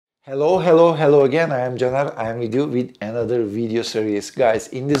Hello again. I am Caner. I am with you with another video series. Guys,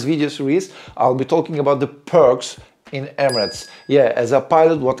 in this video series, I'll be talking about the perks in Emirates. Yeah, as a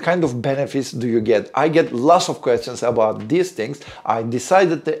pilot, what kind of benefits do you get? I get lots of questions about these things. I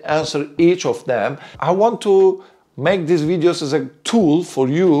decided to answer each of them. I want to make these videos as a tool for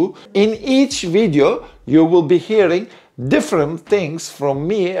you. In each video, you will be hearing different things from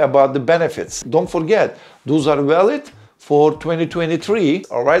me about the benefits. Don't forget, those are valid for 2023.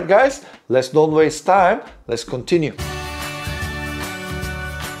 All right, guys, let's don't waste time. Let's continue.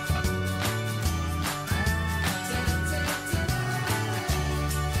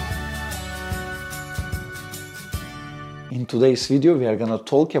 In today's video, we are going to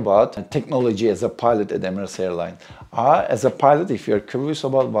talk about technology as a pilot at Emirates Airline. As a pilot, if you're curious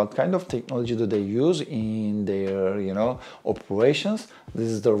about what kind of technology do they use in their, operations, this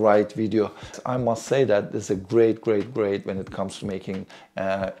is the right video. I must say that this is a great when it comes to making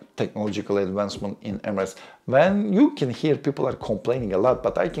technological advancement in Emirates. When you can hear people are complaining a lot,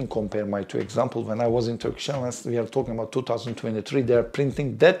 but I can compare my two examples. When I was in Turkish Airlines, we are talking about 2023, they are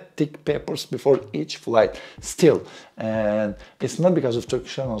printing that thick papers before each flight still. And it's not because of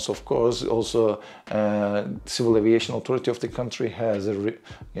Turkish Airlines, of course. Also, Civil Aviation Authority of the country has a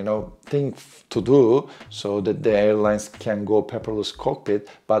thing to do so that the airlines can go paperless cockpit.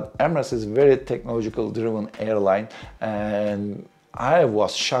 But Emirates is a very technological driven airline, and I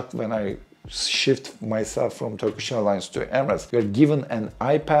was shocked when I shift myself from Turkish Airlines to Emirates. You're given an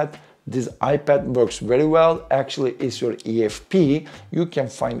iPad. This iPad works very well. Actually, it's your EFP. You can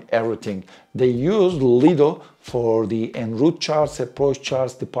find everything. They use Lido for the en route charts, approach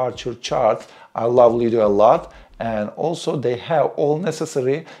charts, departure charts. I love Lido a lot. And also they have all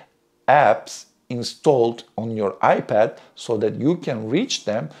necessary apps installed on your iPad so that you can reach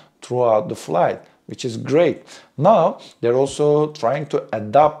them throughout the flight, which is great. Now, they're also trying to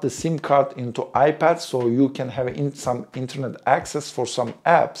adapt the SIM card into iPad so you can have some internet access for some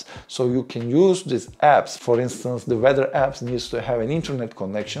apps. So you can use these apps. For instance, the weather apps needs to have an internet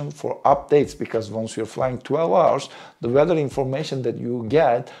connection for updates, because once you're flying 12 hours, the weather information that you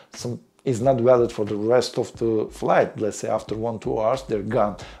get is not valid for the rest of the flight. Let's say after 1-2 hours, they're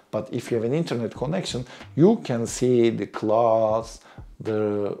gone. But if you have an internet connection, you can see the clouds,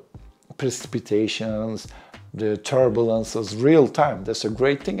 the precipitations, the turbulences real time. That's a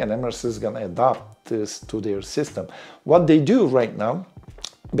great thing, and Emirates is going to adapt this to their system. What they do right now,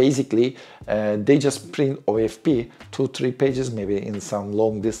 basically, they just print OFP 2-3 pages, maybe in some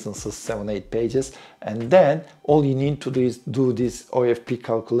long distances 7-8 pages, and then all you need to do is do these OFP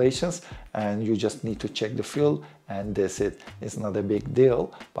calculations, and you just need to check the fuel, and that's it. It's not a big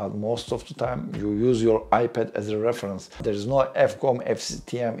deal, but most of the time you use your iPad as a reference. There's no FCOM,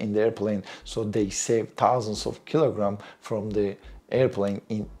 FCTM in the airplane, so they save thousands of kilograms from the airplane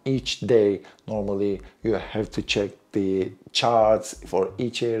in each day. Normally you have to check the charts for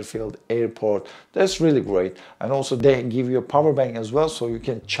each airfield, airport. That's really great. And also they give you a power bank as well, so you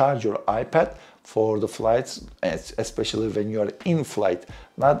can charge your iPad for the flights, especially when you are in flight.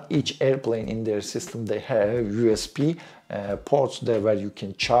 Not each airplane in their system, they have USB ports there where you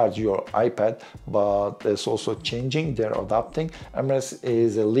can charge your iPad, but there's also changing, they're adapting. Emirates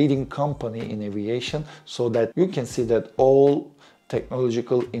is a leading company in aviation, so that you can see that all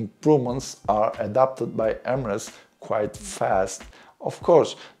technological improvements are adapted by Emirates quite fast. Of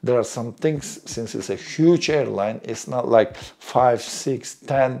course, there are some things, since it's a huge airline, it's not like 5, 6,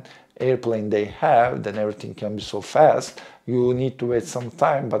 10 airplane they have, then everything can be so fast. You need to wait some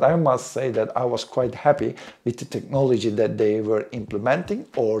time, but I must say that I was quite happy with the technology that they were implementing,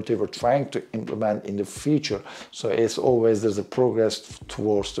 or they were trying to implement in the future. So as always, there's a progress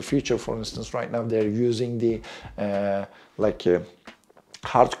towards the future. For instance, right now they're using the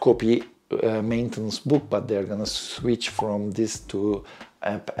hard copy maintenance book, but they're gonna switch from this to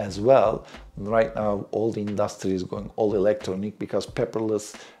app as well. Right now all the industry is going all electronic, because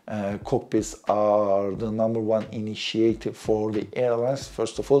paperless cockpits are the #1 initiative for the airlines.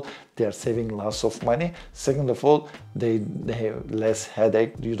 First of all, they are saving lots of money. Second of all, they have less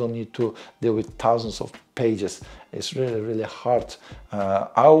headache. You don't need to deal with thousands of pages. It's really hard.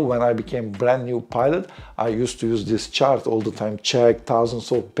 When I became brand new pilot, I used to use this chart all the time, check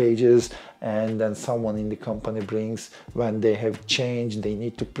thousands of pages, and then someone in the company brings when they have changed, they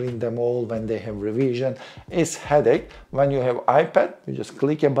need to print them all, when they have revision. It's headache. When you have iPad, you just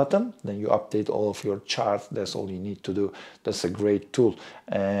click a button, then you update all of your charts. That's all you need to do. That's a great tool.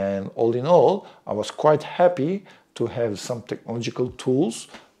 And all in all, I was quite happy to have some technological tools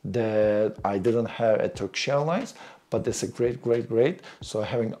that I didn't have at Turkish Airlines, but that's a great. So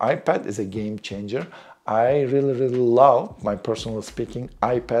having iPad is a game changer. I really love, my personal speaking,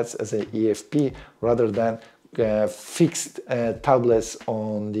 iPads as a EFP rather than fixed tablets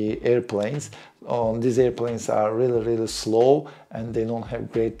on the airplanes. On these airplanes are really slow and they don't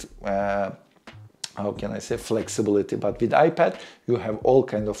have great how can I say, flexibility. But with iPad you have all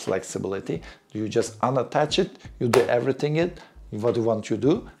kind of flexibility. You just unattach it, you do everything what you want to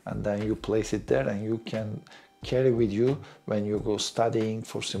do, and then you place it there and you can carry with you when you go studying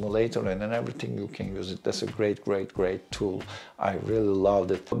for simulator and then everything. You can use it. That's a great tool. I really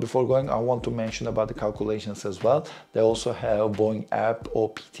loved it. Before going, I want to mention about the calculations as well. They also have Boeing app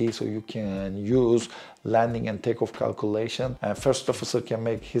OPT, so you can use landing and takeoff calculation. First officer can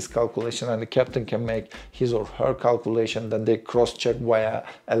make his calculation and the captain can make his or her calculation. Then they cross-check via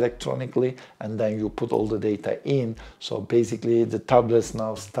electronically and then you put all the data in. So basically the tablets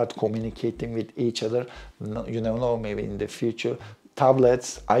now start communicating with each other. You never know, maybe in the future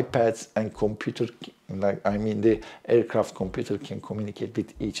tablets, iPads and computer, the aircraft computer can communicate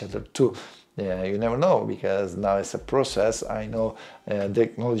with each other too. You never know, because now it's a process. I know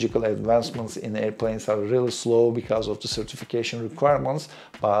technological advancements in airplanes are really slow because of the certification requirements,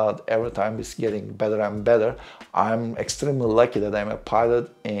 but every time it's getting better and better. I'm extremely lucky that I'm a pilot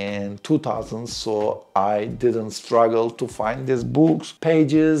in 2000, so I didn't struggle to find these books,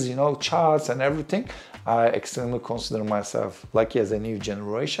 pages, charts and everything. I extremely consider myself lucky as a new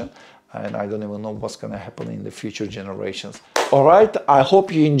generation, and I don't even know what's going to happen in the future generations. Alright, I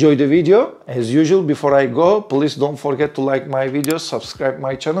hope you enjoyed the video. As usual, before I go, please don't forget to like my videos, subscribe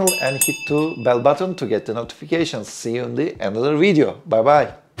my channel and hit the bell button to get the notifications. See you in the another video. Bye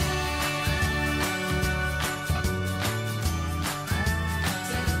bye.